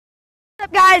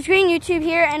What's up guys, Green YouTube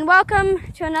here, and welcome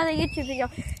to another YouTube video.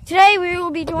 Today we will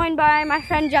be joined by my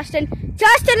friend Justin.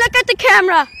 Justin, look at the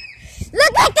camera!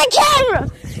 Look at the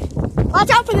camera! Watch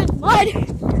out for this mud!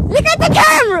 Look at the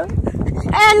camera!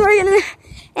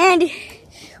 And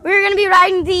we're gonna be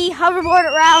riding the hoverboard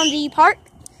around the park.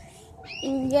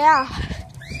 Yeah.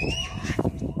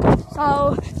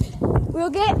 So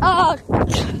we'll get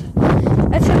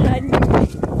that's a nut.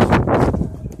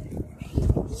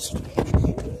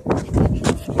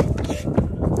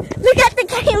 Look at the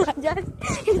camera, Justin.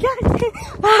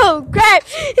 Oh crap!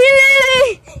 He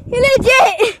legit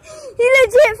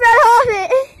fell off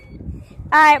it.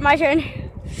 All right, my turn.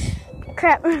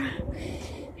 Crap!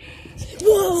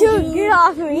 Whoa, Dude, get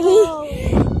off me! Whoa.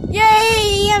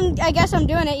 Yay! I guess I'm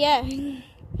doing it. Yeah.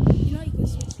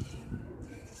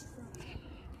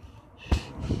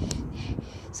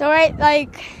 So right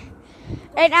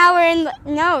now we're in.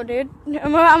 No, dude.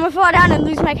 I'm gonna fall down and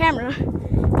lose my camera.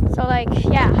 So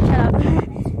yeah, shut up.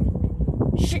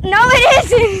 No, it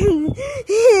isn't!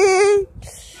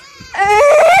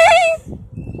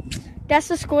 That's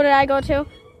the school that I go to.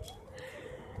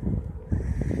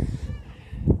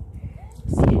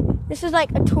 This is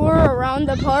like a tour around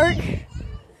the park.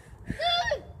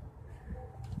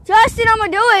 Justin, I'm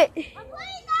gonna do it!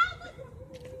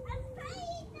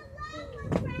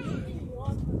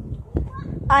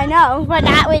 I know, but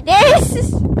not with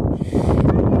this!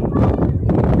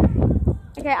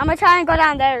 Okay, I'm gonna try and go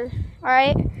down there.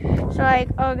 Alright? So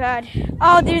oh god.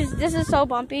 Oh, this is so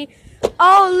bumpy.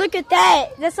 Oh, look at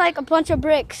that. That's like a bunch of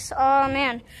bricks. Oh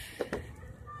man.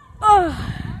 Oh.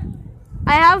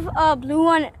 I have a blue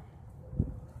one.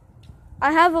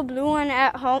 I have a blue one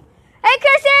at home. Hey,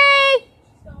 Chrissy!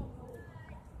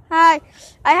 Hi.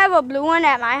 I have a blue one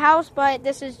at my house, but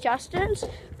this is Justin's.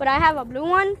 But I have a blue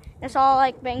one. It's all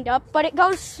banged up, but it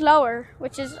goes slower,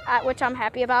 which I'm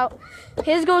happy about.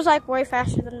 His goes way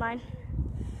faster than mine.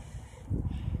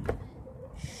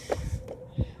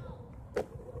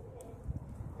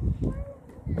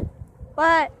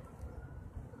 But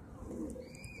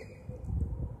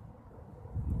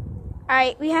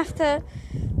alright, we have to.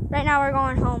 Right now we're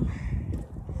going home.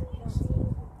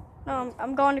 No,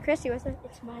 I'm going to Chrissy with it.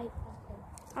 It's my.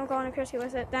 I'm going to Chrissy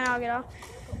with it. Then I'll get off.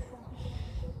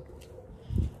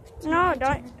 No,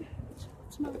 don't.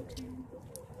 It's my turn.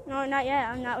 No, not yet.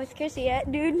 I'm not with Chrissy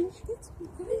yet, dude.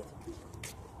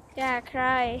 Yeah,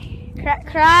 cry.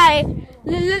 Cry.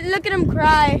 Look at him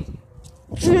cry.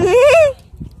 Huh?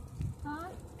 How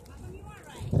come you weren't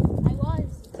right? I was.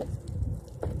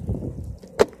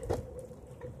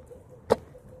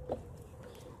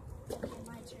 Okay,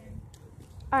 my turn.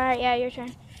 Alright, yeah, your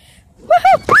turn.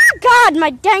 Woohoo!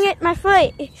 God, dang it, my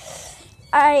foot.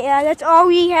 Alright, yeah, that's all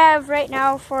we have right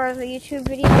now for the YouTube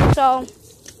video. So,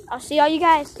 I'll see all you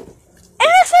guys.